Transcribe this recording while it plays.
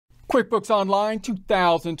QuickBooks Online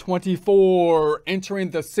 2024,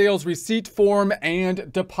 entering the sales receipt form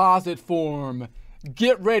and deposit form.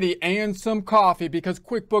 Get ready and some coffee because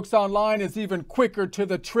QuickBooks Online is even quicker to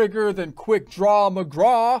the trigger than Quick Draw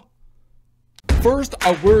McGraw. First,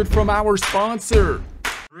 a word from our sponsor.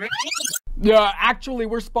 Yeah, actually,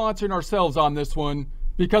 we're sponsoring ourselves on this one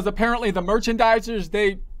because apparently the merchandisers,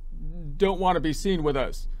 they don't want to be seen with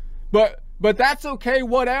us. But that's okay,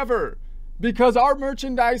 whatever. Because our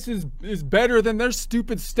merchandise is better than their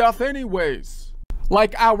stupid stuff anyways.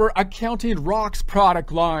 Like our Accounting Rocks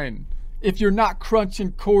product line. If you're not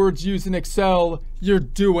crunching chords using Excel, you're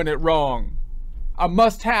doing it wrong. A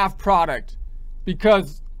must-have product.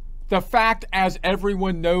 Because the fact, as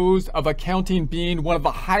everyone knows, of accounting being one of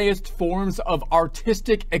the highest forms of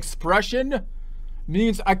artistic expression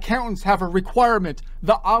means accountants have a requirement,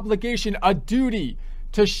 the obligation, a duty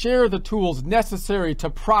to share the tools necessary to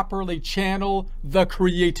properly channel the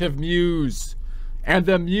creative muse. And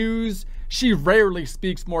the muse, she rarely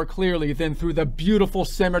speaks more clearly than through the beautiful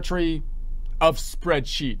symmetry of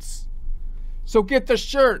spreadsheets. So get the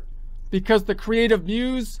shirt, because the creative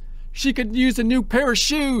muse, she could use a new pair of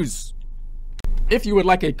shoes. If you would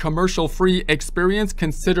like a commercial-free experience,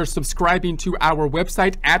 consider subscribing to our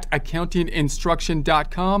website at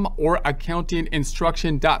accountinginstruction.com or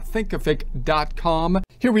accountinginstruction.thinkific.com.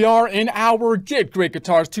 Here we are in our Get Great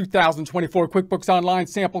Guitars 2024 QuickBooks Online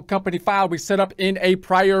sample company file we set up in a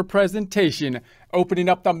prior presentation, opening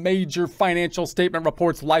up the major financial statement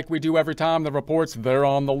reports like we do every time. The reports, they're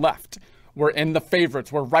on the left. We're in the favorites.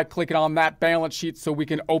 We're right-clicking on that balance sheet so we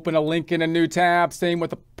can open a link in a new tab. Same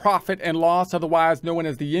with the profit and loss, otherwise known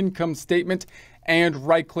as the income statement. And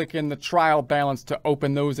right-click in the trial balance to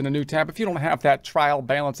open those in a new tab. If you don't have that trial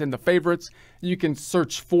balance in the favorites, you can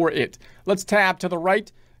search for it. Let's tab to the right,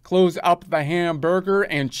 close up the hamburger,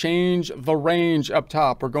 and change the range up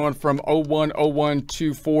top. We're going from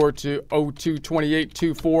 010124 to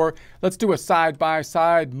 022824. Let's do a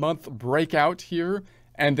side-by-side month breakout here.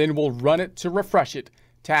 And then we'll run it to refresh it.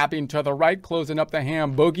 Tapping to the right, closing up the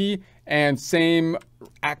ham boogie, and same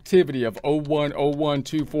activity of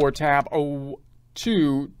 010124 tab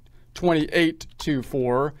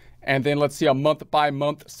 022824. And then let's see a month by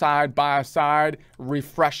month, side by side,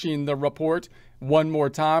 refreshing the report. One more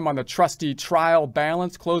time on the trusty trial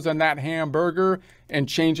balance, closing that hamburger and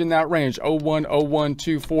changing that range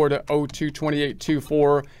 010124 to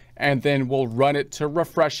 022824. And then we'll run it to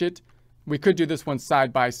refresh it. We could do this one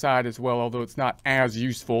side by side as well, although it's not as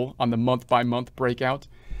useful on the month by month breakout.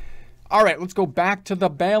 All right, let's go back to the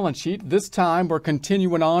balance sheet. This time we're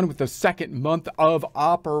continuing on with the second month of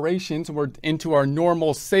operations. We're into our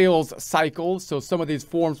normal sales cycle. So some of these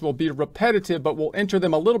forms will be repetitive, but we'll enter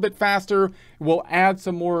them a little bit faster. We'll add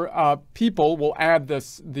some more people. We'll add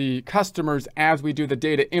the customers as we do the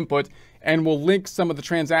data input, and we'll link some of the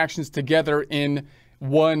transactions together in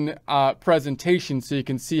one presentation so you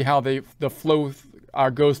can see how the flow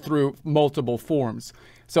goes through multiple forms.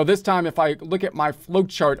 So this time, if I look at my flow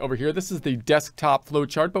chart over here, this is the desktop flow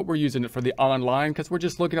chart, but we're using it for the online because we're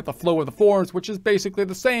just looking at the flow of the forms, which is basically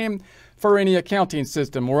the same for any accounting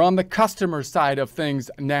system. We're on the customer side of things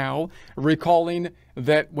now, recalling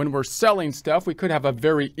that when we're selling stuff, we could have a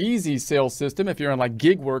very easy sales system if you're in like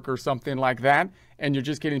gig work or something like that, and you're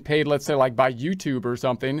just getting paid, let's say like by YouTube or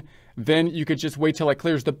something, then you could just wait till it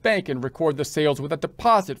clears the bank and record the sales with a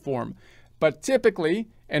deposit form. But typically,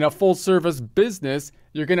 in a full-service business,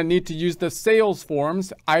 you're going to need to use the sales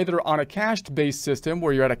forms either on a cash-based system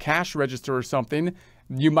where you're at a cash register or something.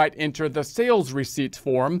 You might enter the sales receipt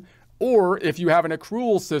form, or if you have an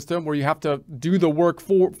accrual system where you have to do the work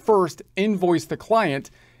first, invoice the client,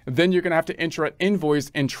 then you're going to have to enter an invoice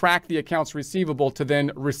and track the accounts receivable to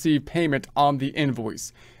then receive payment on the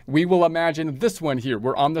invoice. We will imagine this one here.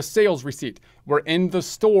 We're on the sales receipt. We're in the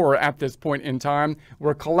store at this point in time.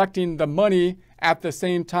 We're collecting the money at the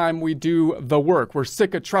same time we do the work. We're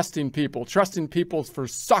sick of trusting people. Trusting people's for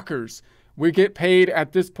suckers. We get paid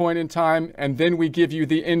at this point in time, and then we give you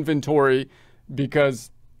the inventory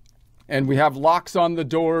and we have locks on the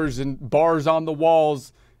doors and bars on the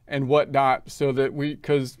walls and whatnot, so that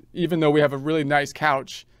because even though we have a really nice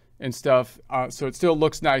couch and stuff, so it still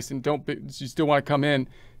looks nice, and you still want to come in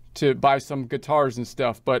to buy some guitars and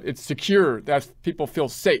stuff, but it's secure. That people feel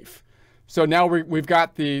safe. So now we've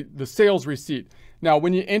got the sales receipt. Now,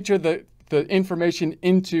 when you enter the information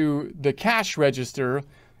into the cash register,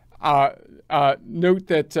 note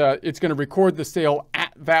that it's going to record the sale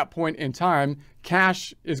at that point in time.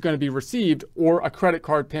 Cash is going to be received, or a credit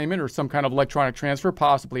card payment or some kind of electronic transfer,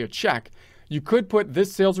 possibly a check. You could put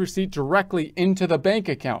this sales receipt directly into the bank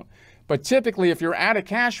account. But typically, if you're at a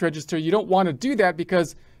cash register, you don't want to do that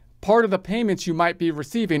because part of the payments you might be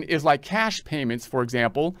receiving is like cash payments, for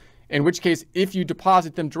example, in which case, if you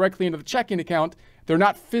deposit them directly into the checking account, they're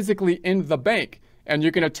not physically in the bank. And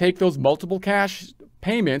you're going to take those multiple cash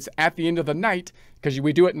payments at the end of the night, because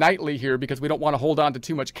we do it nightly here because we don't want to hold on to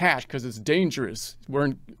too much cash because it's dangerous.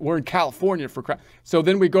 We're in California for crap. So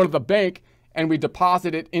then we go to the bank and we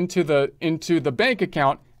deposit it into the bank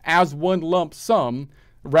account as one lump sum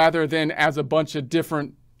rather than as a bunch of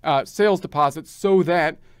different sales deposits, so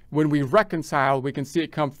that when we reconcile, we can see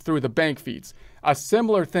it come through the bank feeds. A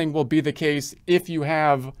similar thing will be the case if you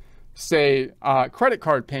have, say, credit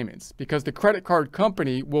card payments, because the credit card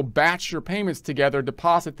company will batch your payments together,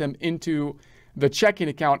 deposit them into the checking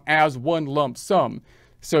account as one lump sum.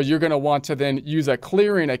 So you're going to want to then use a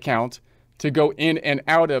clearing account to go in and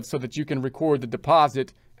out of, so that you can record the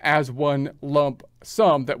deposit as one lump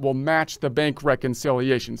sum that will match the bank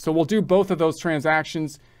reconciliation. So we'll do both of those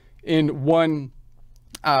transactions in one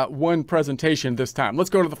presentation this time. Let's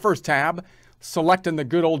go to the first tab, selecting the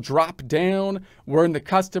good old drop down. We're in the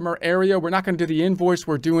customer area. We're not going to do the invoice.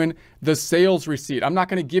 We're doing the sales receipt. I'm not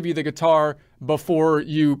going to give you the guitar before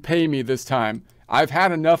you pay me this time. I've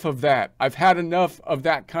had enough of that. I've had enough of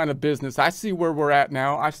that kind of business. I see where we're at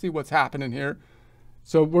now. I see what's happening here.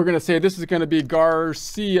 So we're going to say this is going to be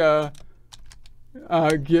Garcia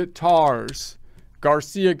Guitars.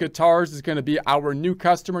 Garcia Guitars is going to be our new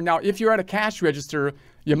customer. Now, if you're at a cash register,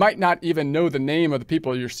 you might not even know the name of the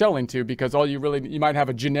people you're selling to, because you might have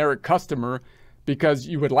a generic customer because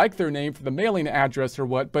you would like their name for the mailing address or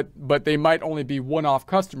what, but they might only be one-off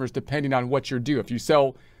customers depending on what you're doing.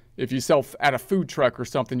 If you sell at a food truck or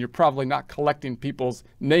something, you're probably not collecting people's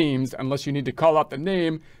names unless you need to call out the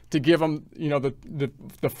name to give them,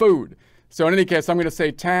 the food. So in any case, I'm going to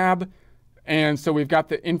say tab. And so we've got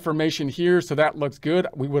the information here. So that looks good.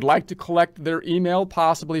 We would like to collect their email,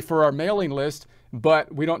 possibly for our mailing list,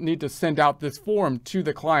 but we don't need to send out this form to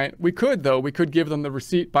the client. We could, though. We could give them the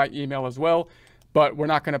receipt by email as well, but we're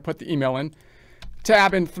not going to put the email in.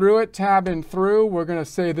 Tabbing through it, tabbing through. We're going to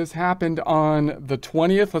say this happened on the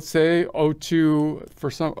 20th. Let's say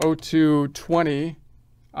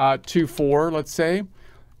 02/20/24, let's say.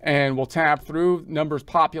 And we'll tab through, numbers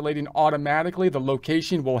populating automatically. The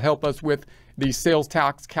location will help us with the sales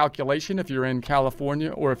tax calculation if you're in California,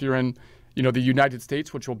 or if you're in the United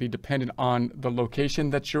States, which will be dependent on the location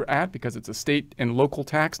that you're at, because it's a state and local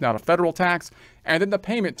tax, not a federal tax. And then the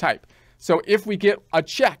payment type. So if we get a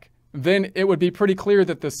check, then it would be pretty clear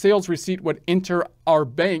that the sales receipt would enter our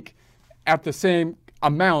bank at the same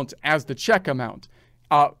amount as the check amount.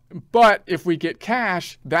 But if we get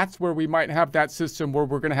cash, that's where we might have that system where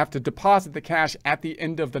we're going to have to deposit the cash at the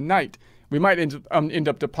end of the night. We might end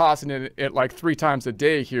up depositing it like 3 times a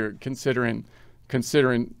day here, considering,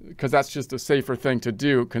 because that's just a safer thing to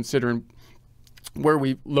do, considering where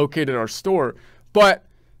we located our store. But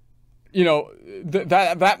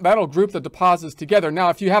that'll group the deposits together. Now,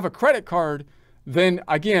 if you have a credit card, then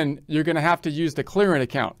again, you're going to have to use the clearing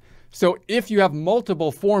account. So if you have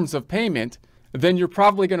multiple forms of payment, then you're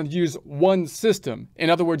probably going to use one system. In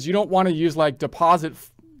other words, you don't want to use like the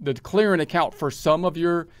clearing account for some of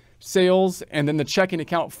your sales and then the checking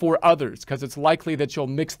account for others, because it's likely that you'll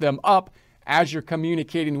mix them up as you're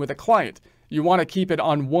communicating with a client. You want to keep it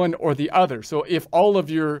on one or the other. So if all of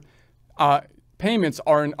your payments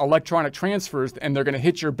are in electronic transfers and they're going to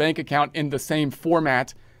hit your bank account in the same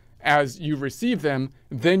format as you receive them,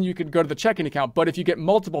 then you could go to the checking account. But if you get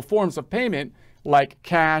multiple forms of payment, like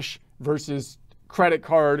cash versus credit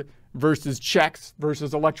card versus checks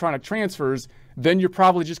versus electronic transfers, then you're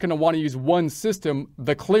probably just going to want to use one system,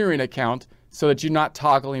 the clearing account, so that you're not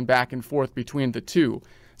toggling back and forth between the two.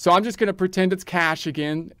 So I'm just going to pretend it's cash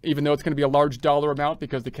again, even though it's going to be a large dollar amount,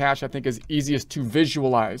 because the cash I think is easiest to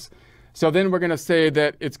visualize. So then we're going to say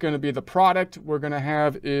that it's going to be the product we're going to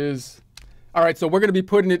have is, all right, so we're going to be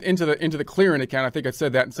putting it into the clearing account. I think I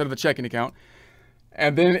said that instead of the checking account.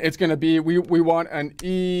 And then it's going to be, we want an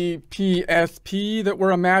EPSP that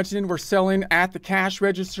we're imagining we're selling at the cash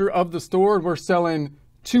register of the store. And we're selling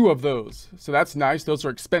 2 of those. So that's nice. Those are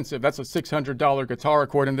expensive. That's a $600 guitar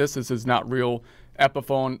according to this. This is not real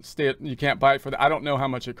Epiphone. You can't buy it for that. I don't know how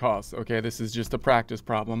much it costs. Okay, this is just a practice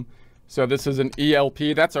problem. So this is an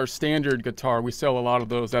ELP. That's our standard guitar. We sell a lot of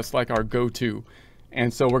those. That's like our go-to.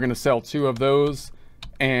 And so we're going to sell 2 of those.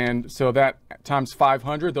 And so that times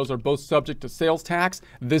 500, those are both subject to sales tax.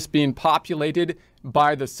 This being populated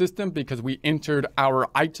by the system because we entered our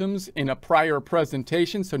items in a prior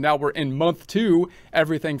presentation. So now we're in month 2,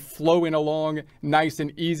 everything flowing along nice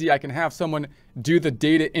and easy. I can have someone do the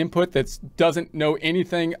data input that doesn't know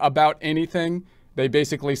anything about anything. They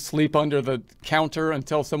basically sleep under the counter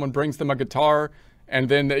until someone brings them a guitar and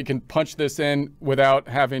then they can punch this in without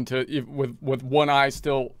having to, with one eye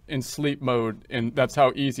still in sleep mode. And that's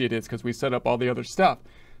how easy it is because we set up all the other stuff.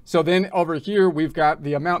 So then over here, we've got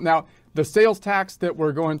the amount. Now, the sales tax that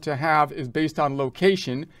we're going to have is based on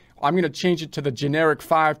location. I'm going to change it to the generic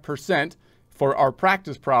 5% for our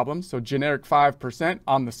practice problem. So generic 5%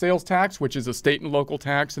 on the sales tax, which is a state and local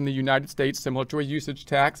tax in the United States, similar to a usage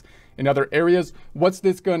tax in other areas. What's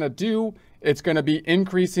this going to do? It's going to be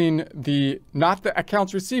increasing not the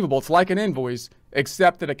accounts receivable. It's like an invoice,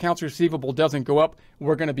 except that accounts receivable doesn't go up.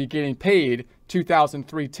 We're going to be getting paid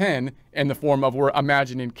 $2,310 in the form of, we're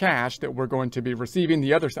imagining, cash that we're going to be receiving.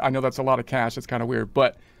 The other side, I know that's a lot of cash. It's kind of weird,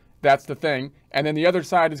 but that's the thing. And then the other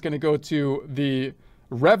side is going to go to the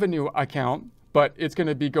revenue account, but it's going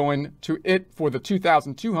to be going to it for the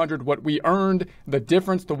 $2,200, what we earned, the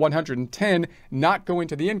difference, the $110, not going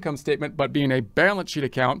to the income statement, but being a balance sheet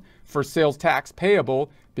account for sales tax payable,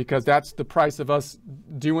 because that's the price of us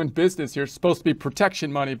doing business here. It's supposed to be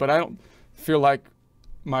protection money, but I don't feel like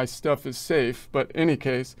my stuff is safe. But in any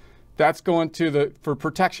case, that's going to for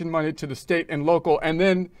protection money to the state and local. And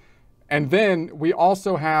then we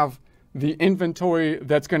also have the inventory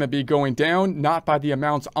that's going to be going down, not by the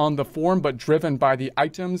amounts on the form, but driven by the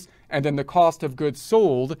items. And then the cost of goods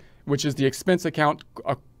sold, which is the expense account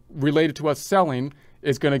related to us selling,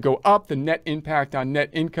 is going to go up. The net impact on net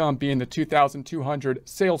income being the $2,200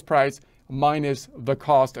 sales price minus the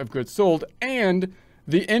cost of goods sold. And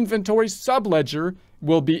the inventory subledger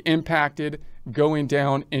will be impacted, going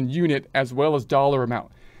down in unit as well as dollar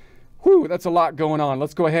amount. Whew, that's a lot going on.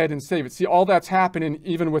 Let's go ahead and save it. See, all that's happening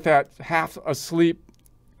even with that half asleep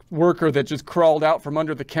worker that just crawled out from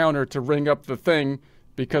under the counter to ring up the thing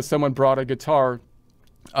because someone brought a guitar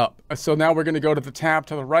up. So now we're going to go to the tab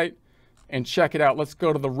to the right and check it out. Let's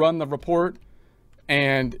go to the run the report,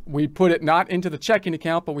 and we put it not into the checking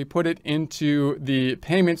account, but we put it into the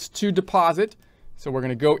payments to deposit. So we're going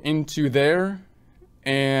to go into there,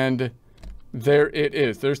 and there it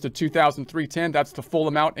is. There's the $2,310. That's the full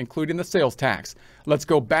amount, including the sales tax. Let's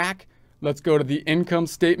go back. Let's go to the income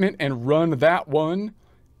statement and run that one.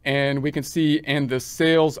 And we can see in the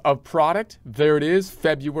sales of product, there it is,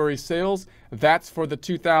 February sales. That's for the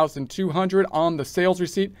 $2,200 on the sales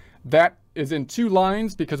receipt. That is in two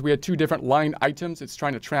lines because we had two different line items. It's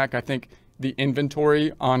trying to track, I think, the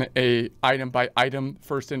inventory on a item by item,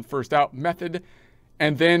 first in, first out method.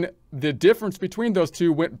 And then the difference between those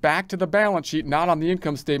two went back to the balance sheet, not on the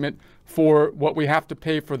income statement, for what we have to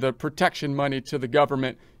pay for the protection money to the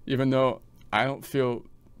government, even though I don't feel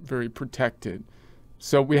very protected.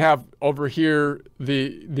 So we have over here,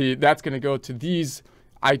 that's going to go to these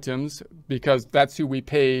items because that's who we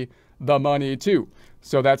pay the money to.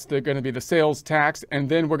 So that's going to be the sales tax. And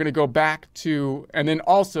then we're going to go back to, and then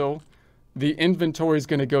also the inventory is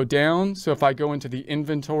going to go down. So if I go into the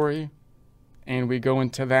inventory and we go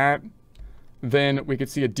into that, then we could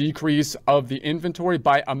see a decrease of the inventory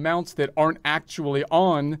by amounts that aren't actually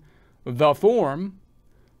on the form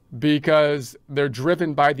because they're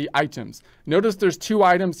driven by the items. Notice there's two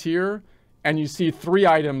items here and you see three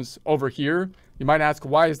items over here. You might ask,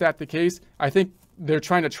 why is that the case? I think they're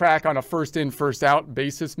trying to track on a first in, first out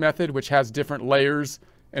basis method, which has different layers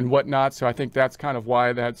and whatnot. So I think that's kind of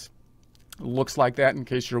why that looks like that, in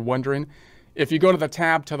case you're wondering. If you go to the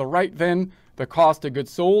tab to the right, then the cost of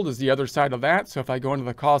goods sold is the other side of that. So if I go into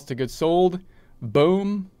the cost of goods sold,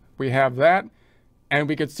 boom, we have that. And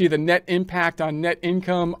we could see the net impact on net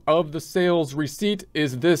income of the sales receipt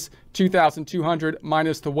is this $2,200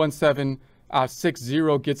 minus the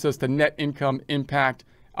 1,760 gets us the net income impact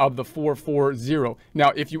of the 440.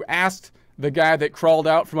 Now, if you asked the guy that crawled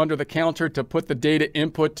out from under the counter to put the data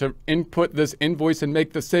input to input this invoice and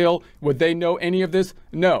make the sale, would they know any of this?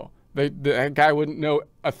 No, the guy wouldn't know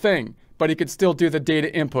a thing, but he could still do the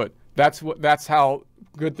data input. That's how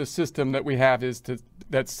good the system that we have is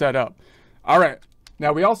that's set up. All right.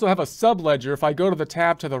 Now we also have a subledger. If I go to the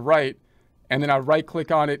tab to the right and then I right click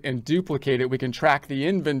on it and duplicate it, we can track the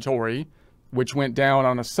inventory, which went down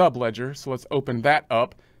on a subledger. So let's open that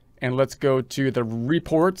up and let's go to the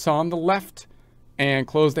reports on the left and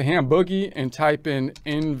close the ham boogie and type in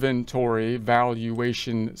inventory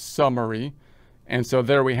valuation summary. And so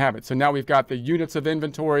there we have it. So now we've got the units of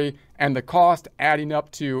inventory and the cost adding up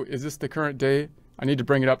to, is this the current day? I need to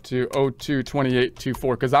bring it up to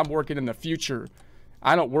 02/28/24 because I'm working in the future.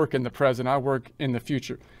 I don't work in the present, I work in the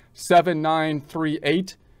future.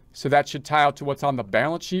 7938, so that should tie out to what's on the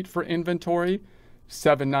balance sheet for inventory.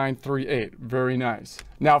 7938, very nice.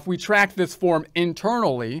 Now, if we track this form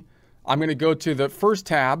internally, I'm gonna go to the first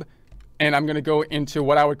tab and I'm gonna go into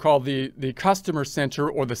what I would call the customer center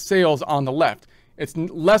or the sales on the left. it's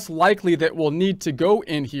less likely that we'll need to go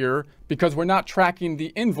in here because we're not tracking the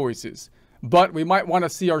invoices. But we might want to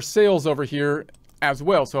see our sales over here as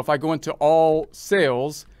well. So if I go into all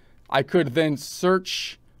sales, I could then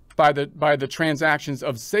search by the transactions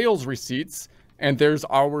of sales receipts, and there's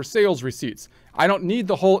our sales receipts. I don't need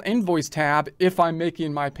the whole invoice tab if I'm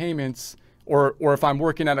making my payments or if I'm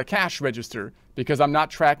working at a cash register, because I'm not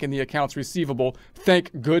tracking the accounts receivable.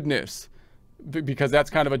 Thank goodness, because that's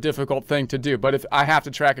kind of a difficult thing to do. But if I have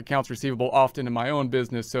to track accounts receivable often in my own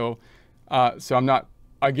business, so I'm not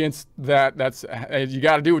against that. That's, you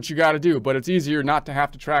got to do what you got to do, but it's easier not to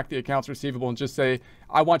have to track the accounts receivable and just say,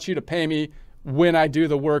 I want you to pay me when I do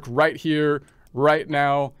the work right here, right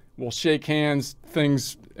now. We'll shake hands,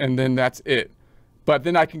 things, and then that's it. But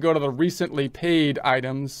then I can go to the recently paid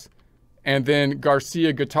items, and then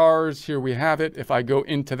Garcia Guitars, here we have it. If I go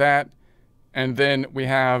into that, and then we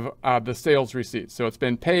have the sales receipt. So it's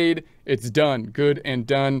been paid, it's done, good and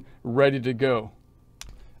done, ready to go.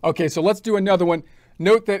 Okay, so let's do another one.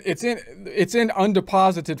 Note that it's in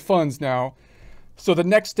undeposited funds now. So the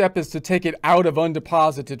next step is to take it out of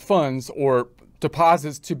undeposited funds or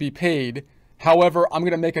deposits to be paid. However, I'm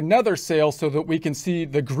going to make another sale so that we can see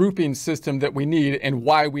the grouping system that we need and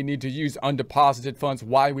why we need to use undeposited funds,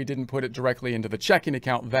 why we didn't put it directly into the checking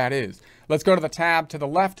account, that is. Let's go to the tab to the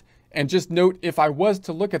left and just note, if I was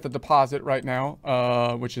to look at the deposit right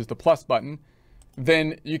now, which is the plus button,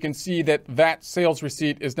 then you can see that that sales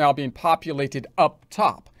receipt is now being populated up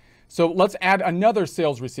top. So let's add another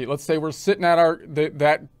sales receipt. Let's say we're sitting at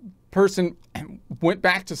that person went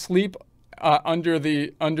back to sleep under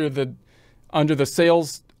the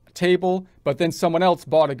sales table, but then someone else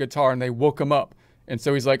bought a guitar and they woke him up. And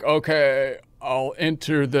so he's like, okay, I'll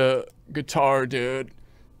enter the guitar, dude.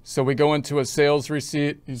 So we go into a sales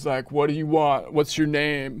receipt. He's like, what do you want? What's your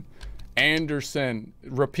name? Anderson,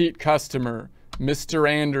 repeat customer, Mr.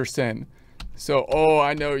 Anderson. So, oh,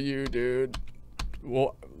 I know you, dude.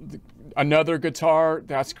 Well, another guitar?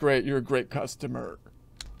 That's great. You're a great customer.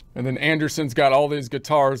 And then Anderson's got all these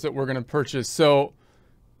guitars that we're going to purchase. So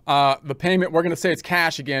the payment, we're going to say it's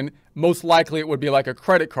cash again. Most likely it would be like a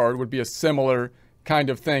credit card, would be a similar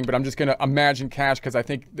kind of thing, but I'm just going to imagine cash because I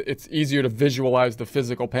think it's easier to visualize the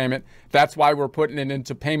physical payment. That's why we're putting it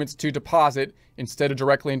into payments to deposit instead of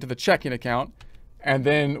directly into the checking account. And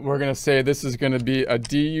then we're going to say this is going to be a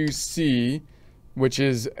DUC, which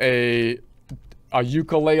is a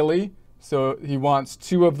ukulele. So he wants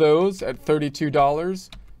 2 of those at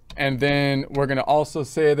 $32. And then we're going to also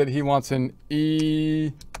say that he wants an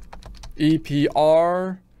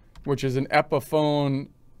EPR, which is an Epiphone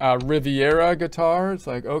Riviera guitar. It's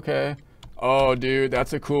like, okay. Oh, dude,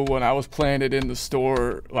 that's a cool one. I was playing it in the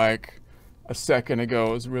store like a second ago.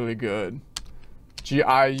 It was really good.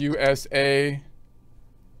 GIUSA.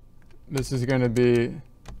 This is going to be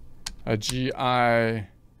a GIUSA,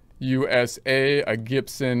 a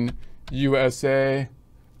Gibson USA.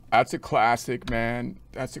 That's a classic, man.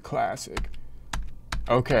 That's a classic.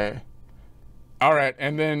 Okay. All right.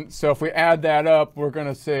 And then, so if we add that up, we're going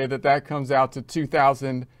to say that that comes out to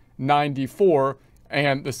 $2,094.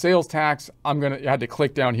 And the sales tax, I had to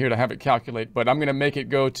click down here to have it calculate, but I'm going to make it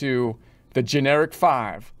go to the generic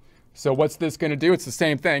 5. So what's this going to do? It's the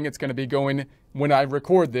same thing. It's going to be going, when I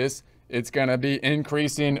record this, it's going to be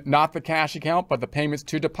increasing not the cash account, but the payments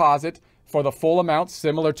to deposit for the full amount,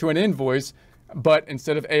 similar to an invoice. But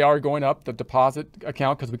instead of AR going up, the deposit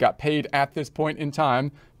account, because we got paid at this point in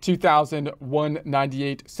time,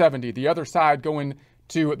 $2,198.70. The other side going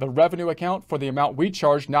to the revenue account for the amount we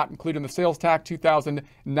charged, not including the sales tax,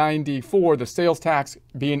 $2,094. The sales tax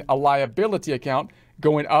being a liability account,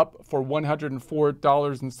 going up for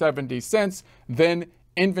 $104.70. Then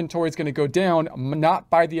inventory is going to go down, not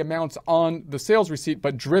by the amounts on the sales receipt,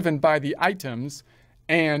 but driven by the items.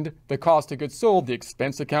 And the cost of goods sold, the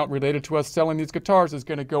expense account related to us selling these guitars, is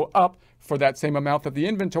going to go up for that same amount that the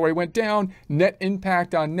inventory went down. Net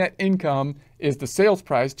impact on net income is the sales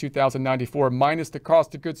price, $2,094, minus the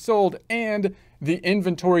cost of goods sold, and the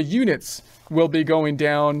inventory units will be going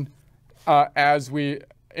down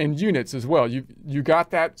in units as well. You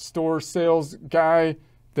got that store sales guy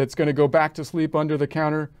that's going to go back to sleep under the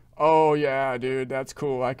counter? Oh yeah, dude, that's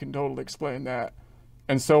cool. I can totally explain that.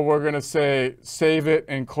 And so we're going to say save it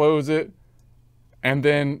and close it. And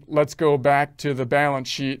then let's go back to the balance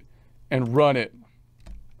sheet and run it.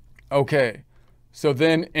 Okay. So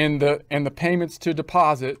then in the payments to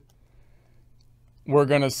deposit, we're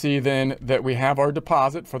going to see then that we have our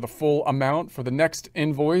deposit for the full amount for the next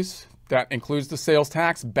invoice. That includes the sales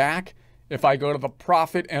tax back. If I go to the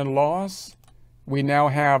profit and loss, we now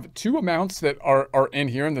have 2 amounts that are in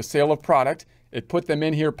here in the sale of product It put them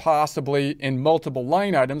in here possibly in multiple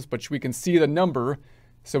line items, but we can see the number.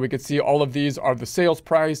 So we could see all of these are the sales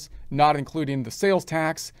price, not including the sales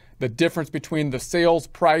tax. The difference between the sales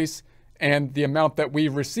price and the amount that we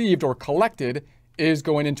received or collected is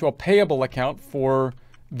going into a payable account for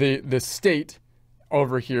the state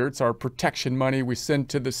over here. It's our protection money we send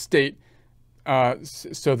to the state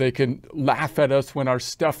so they can laugh at us when our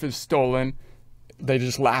stuff is stolen. They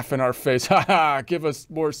just laugh in our face. Ha ha, give us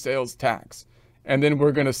more sales tax. And then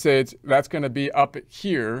we're going to say that's going to be up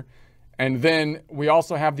here. And then we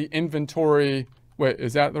also have the inventory. Wait,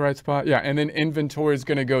 is that the right spot? Yeah. And then inventory is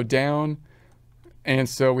going to go down. And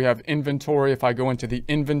so we have inventory. If I go into the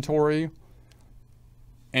inventory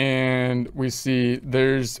and we see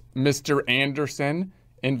there's Mr. Anderson,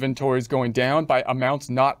 inventory is going down by amounts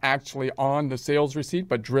not actually on the sales receipt,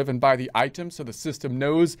 but driven by the item. So the system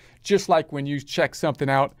knows, just like when you check something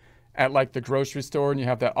out at like the grocery store and you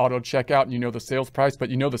have that auto checkout and you know the sales price,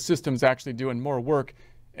 but you know the system's actually doing more work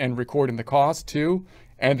and recording the cost too.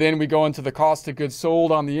 And then we go into the cost of goods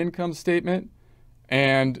sold on the income statement.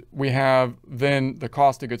 And we have then the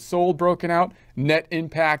cost of goods sold broken out, net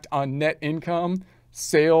impact on net income,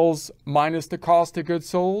 sales minus the cost of goods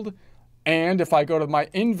sold. And if I go to my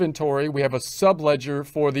inventory, we have a subledger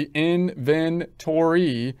for the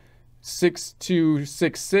inventory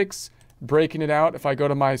 6266, breaking it out. If I go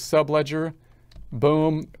to my subledger,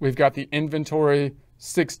 boom, we've got the inventory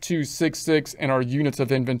 6266 and our units of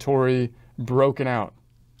inventory broken out.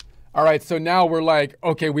 All right, so now we're like,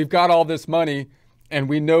 okay, we've got all this money and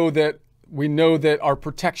we know that our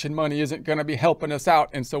protection money isn't going to be helping us out.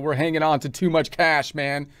 And so we're hanging on to too much cash,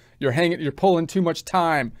 man. You're pulling too much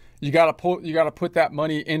time. You got to put that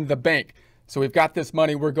money in the bank. So we've got this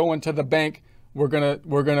money. We're going to the bank. We're going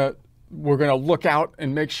to look out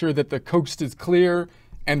and make sure that the coast is clear.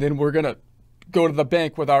 And then we're going to go to the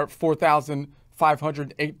bank with our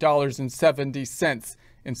 $4,508.70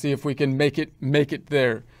 and see if we can make it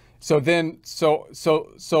there. So then, so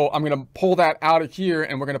I'm going to pull that out of here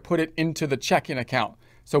and we're going to put it into the checking account.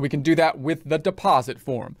 So we can do that with the deposit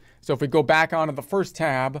form. So if we go back onto the first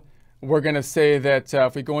tab, we're going to say that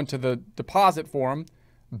if we go into the deposit form,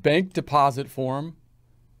 bank deposit form,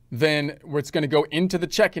 then it's going to go into the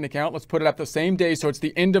checking account. Let's put it at the same day. So it's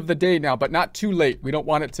the end of the day now, but not too late. We don't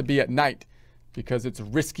want it to be at night because it's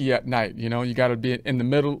risky at night. You know, you got to be in the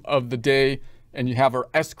middle of the day and you have our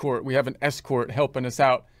escort. We have an escort helping us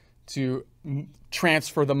out to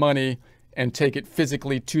transfer the money and take it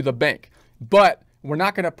physically to the bank. But we're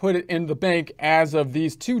not going to put it in the bank as of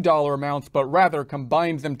these $2 amounts, but rather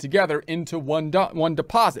combine them together into one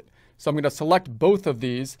deposit. So I'm going to select both of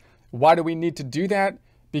these. Why do we need to do that?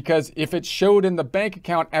 Because if it showed in the bank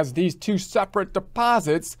account as these two separate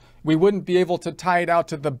deposits, we wouldn't be able to tie it out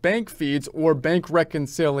to the bank feeds or bank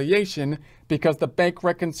reconciliation, because the bank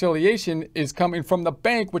reconciliation is coming from the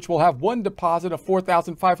bank, which will have one deposit of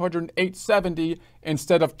 $4,508.70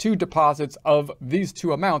 instead of two deposits of these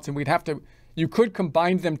two amounts. And you could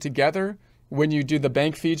combine them together when you do the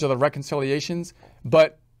bank feeds or the reconciliations.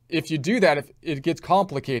 But if you do that, it gets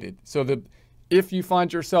complicated. So if you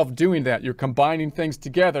find yourself doing that, you're combining things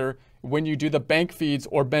together when you do the bank feeds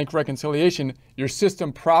or bank reconciliation, your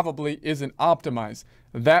system probably isn't optimized.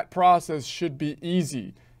 That process should be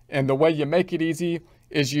easy. And the way you make it easy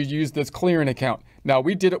is you use this clearing account. Now,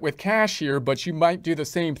 we did it with cash here, but you might do the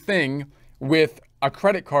same thing with a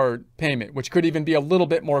credit card payment, which could even be a little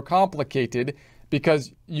bit more complicated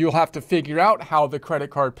because you'll have to figure out how the credit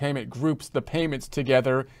card payment groups the payments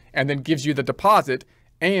together and then gives you the deposit,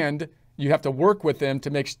 and you have to work with them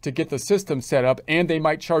to get the system set up, and they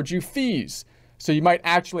might charge you fees. So you might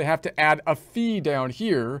actually have to add a fee down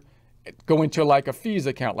here, go into like a fees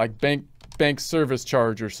account, like bank service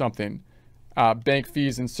charge or something, bank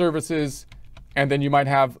fees and services. And then you might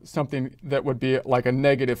have something that would be like a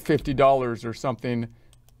negative $50 or something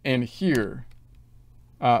in here,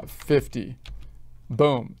 50,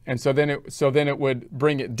 boom. And so then it would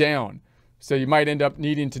bring it down. So you might end up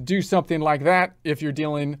needing to do something like that if you're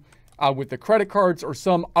dealing with the credit cards or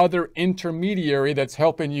some other intermediary that's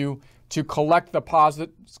helping you to collect the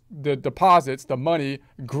deposits, the money,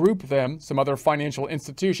 group them, some other financial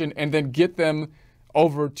institution, and then get them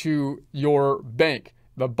over to your bank.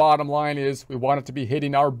 The bottom line is we want it to be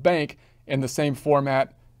hitting our bank in the same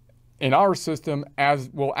format in our system as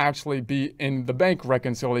will actually be in the bank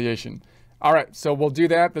reconciliation. All right, so we'll do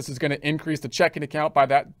that. This is going to increase the checking account by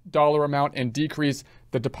that dollar amount and decrease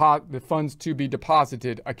the funds to be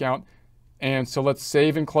deposited account. And so let's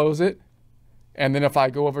save and close it. And then if I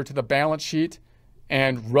go over to the balance sheet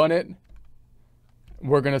and run it,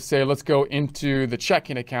 we're going to say, let's go into the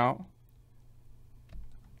checking account.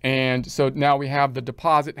 And so now we have the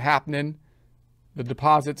deposit happening. The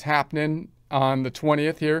deposit's happening on the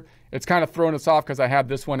 20th here. It's kind of throwing us off because I had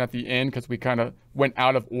this one at the end because we kind of went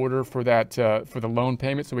out of order for that for the loan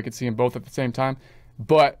payment, so we could see them both at the same time.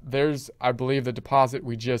 But there's, I believe, the deposit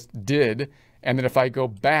we just did. And then if I go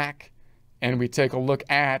back and we take a look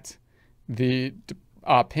at the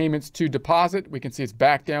payments to deposit, we can see it's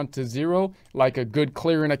back down to 0, like a good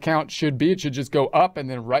clearing account should be. It should just go up and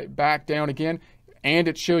then right back down again. And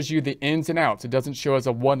it shows you the ins and outs. It doesn't show as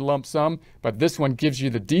a one lump sum, but this one gives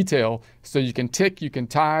you the detail. So you can tick, you can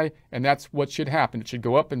tie, and that's what should happen. It should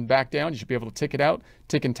go up and back down. You should be able to tick it out,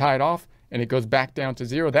 tick and tie it off, and it goes back down to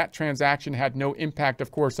 0. That transaction had no impact,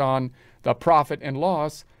 of course, on the profit and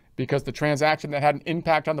loss, because the transaction that had an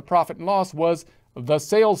impact on the profit and loss was the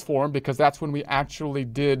sales form, because that's when we actually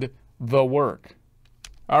did the work.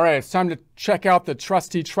 All right, it's time to check out the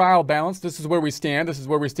trustee trial balance. This is where we stand. This is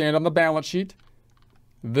where we stand on the balance sheet.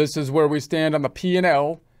 This is where we stand on the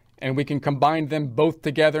P&L, and we can combine them both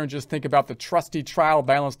together and just think about the trustee trial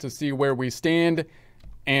balance to see where we stand.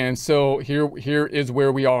 And so here is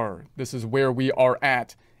where we are. This is where we are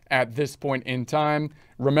at this point in time.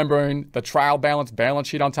 Remembering the trial balance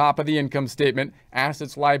sheet on top of the income statement,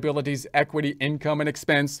 assets, liabilities, equity, income, and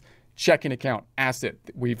expense. Checking account, asset.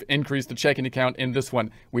 We've increased the checking account in this one.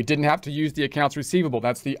 We didn't have to use the accounts receivable.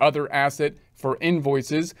 That's the other asset for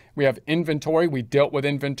invoices. We have inventory. We dealt with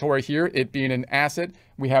inventory here, it being an asset.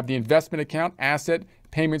 We have the investment account, asset.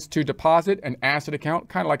 Payments to deposit, an asset account,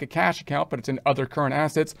 kind of like a cash account, but it's in other current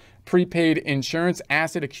assets. Prepaid insurance,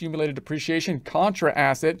 asset. Accumulated depreciation, contra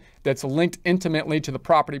asset that's linked intimately to the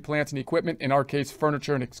property, plants, and equipment, in our case,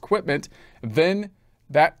 furniture and equipment. Then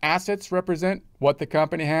that assets represent what the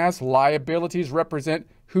company has. Liabilities represent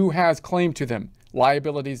who has claim to them.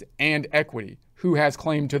 Liabilities and equity, who has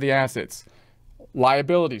claim to the assets.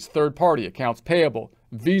 Liabilities, third party, accounts payable,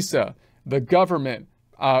 Visa, the government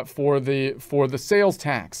for the sales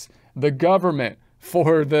tax, the government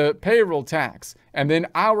for the payroll tax, and then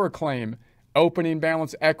our claim, opening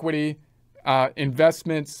balance, equity,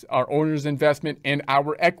 investments, our owner's investment in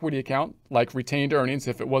our equity account, like retained earnings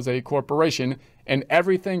if it was a corporation, and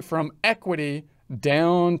everything from equity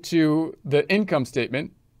down to the income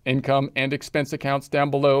statement, income and expense accounts down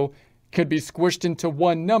below, could be squished into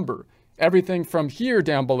one number. Everything from here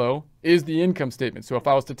down below is the income statement. So if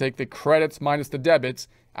I was to take the credits minus the debits,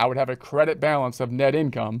 I would have a credit balance of net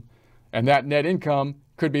income, and that net income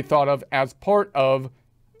could be thought of as part of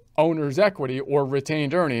owner's equity or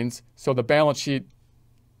retained earnings. So the balance sheet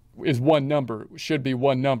is one number, should be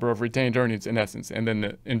one number of retained earnings in essence, and then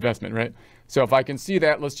the investment, right? So if I can see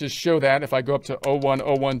that, let's just show that. If I go up to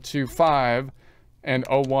 010125 and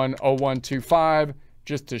 010125,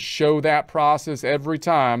 just to show that process every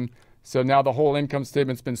time. So now the whole income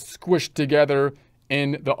statement's been squished together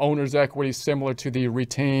in the owner's equity, similar to the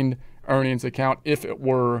retained earnings account if it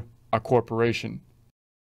were a corporation.